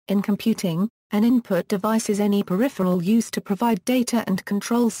In computing, an input device is any peripheral used to provide data and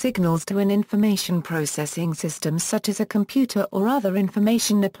control signals to an information processing system such as a computer or other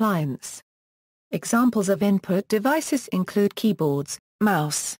information appliance. Examples of input devices include keyboards,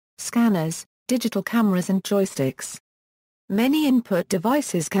 mouse, scanners, digital cameras and joysticks. Many input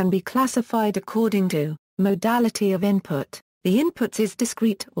devices can be classified according to modality of input. The input is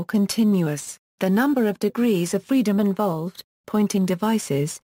discrete or continuous, the number of degrees of freedom involved. Pointing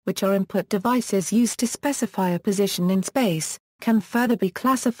devices, which are input devices used to specify a position in space, can further be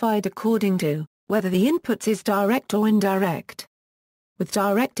classified according to whether the input is direct or indirect. With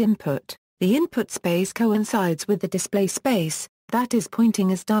direct input, the input space coincides with the display space, that is,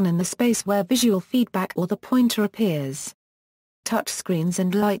 pointing is done in the space where visual feedback or the pointer appears. Touchscreens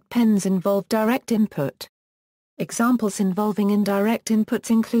and light pens involve direct input. Examples involving indirect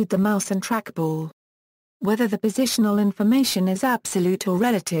inputs include the mouse and trackball. Whether the positional information is absolute or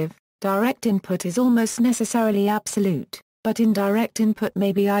relative, direct input is almost necessarily absolute, but indirect input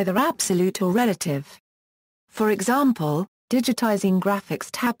may be either absolute or relative. For example, digitizing graphics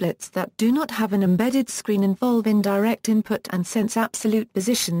tablets that do not have an embedded screen involve indirect input and sense absolute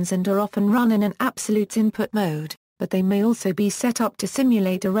positions and are often run in an absolute input mode, but they may also be set up to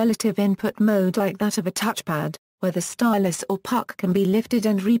simulate a relative input mode like that of a touchpad, where the stylus or puck can be lifted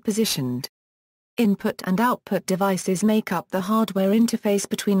and repositioned. Input and output devices make up the hardware interface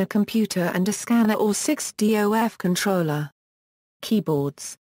between a computer and a scanner or 6DOF controller.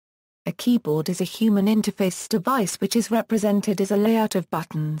 Keyboards. A keyboard is a human interface device which is represented as a layout of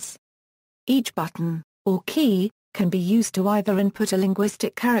buttons. Each button, or key, can be used to either input a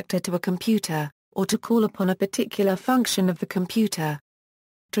linguistic character to a computer, or to call upon a particular function of the computer.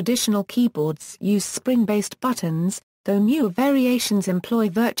 Traditional keyboards use spring-based buttons, though newer variations employ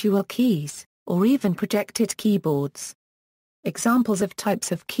virtual keys, or even projected keyboards. Examples of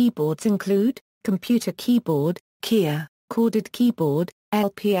types of keyboards include computer keyboard, KEY, corded keyboard,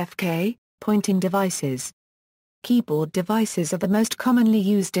 LPFK, pointing devices. Keyboard devices are the most commonly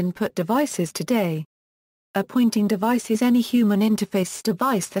used input devices today. A pointing device is any human interface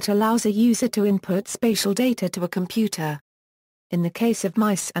device that allows a user to input spatial data to a computer. In the case of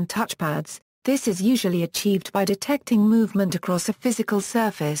mice and touchpads, this is usually achieved by detecting movement across a physical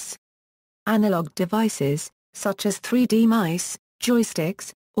surface. Analog devices, such as 3D mice,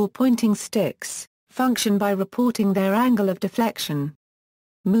 joysticks, or pointing sticks, function by reporting their angle of deflection.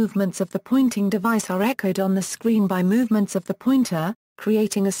 Movements of the pointing device are echoed on the screen by movements of the pointer,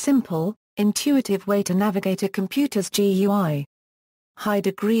 creating a simple, intuitive way to navigate a computer's GUI. High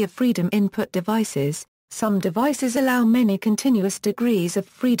degree of freedom input devices. Some devices allow many continuous degrees of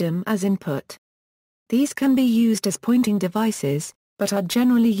freedom as input. These can be used as pointing devices, but are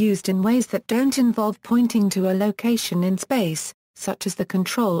generally used in ways that don't involve pointing to a location in space, such as the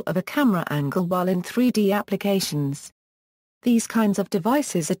control of a camera angle while in 3D applications. These kinds of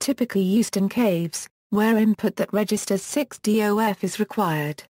devices are typically used in caves, where input that registers 6DOF is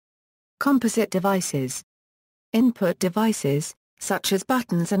required. Composite devices. Input devices, such as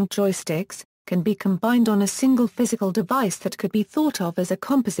buttons and joysticks, can be combined on a single physical device that could be thought of as a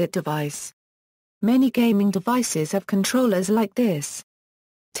composite device. Many gaming devices have controllers like this.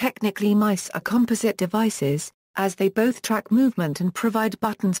 Technically, mice are composite devices, as they both track movement and provide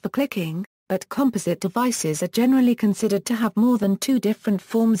buttons for clicking, but composite devices are generally considered to have more than two different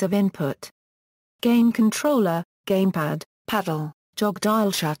forms of input. Game controller, gamepad, paddle, jog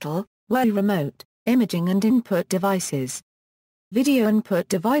dial shuttle, Wii remote, imaging and input devices. Video input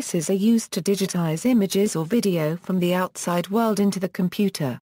devices are used to digitize images or video from the outside world into the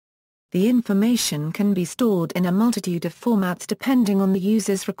computer. The information can be stored in a multitude of formats depending on the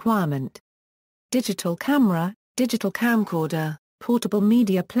user's requirement. Digital camera, digital camcorder, portable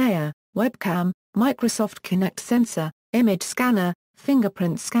media player, webcam, Microsoft Kinect sensor, image scanner,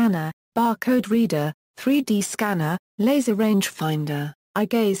 fingerprint scanner, barcode reader, 3D scanner, laser rangefinder, eye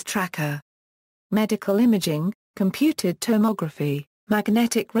gaze tracker. Medical imaging, computed tomography,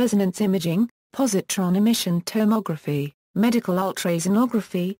 magnetic resonance imaging, positron emission tomography, medical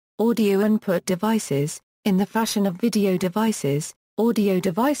ultrasonography, audio input devices. In the fashion of video devices, audio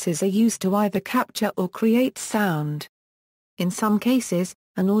devices are used to either capture or create sound. In some cases,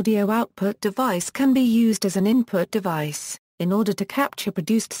 an audio output device can be used as an input device, in order to capture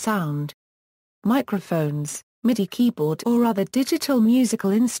produced sound. Microphones, MIDI keyboard or other digital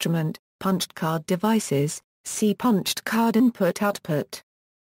musical instrument, punched card devices, see punched card input-output.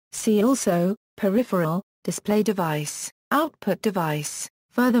 See also, peripheral, display device, output device,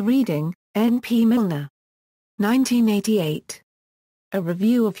 further reading, N.P. Milner. 1988. A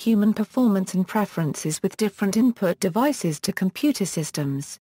review of human performance and preferences with different input devices to computer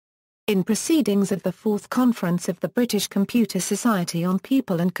systems. In Proceedings of the Fourth Conference of the British Computer Society on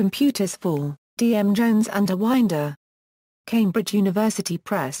People and Computers 4, D. M. Jones and A. Winder. Cambridge University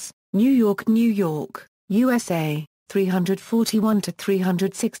Press, New York, USA,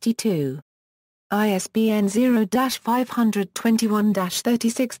 341-362. ISBN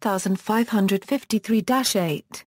 0-521-36553-8.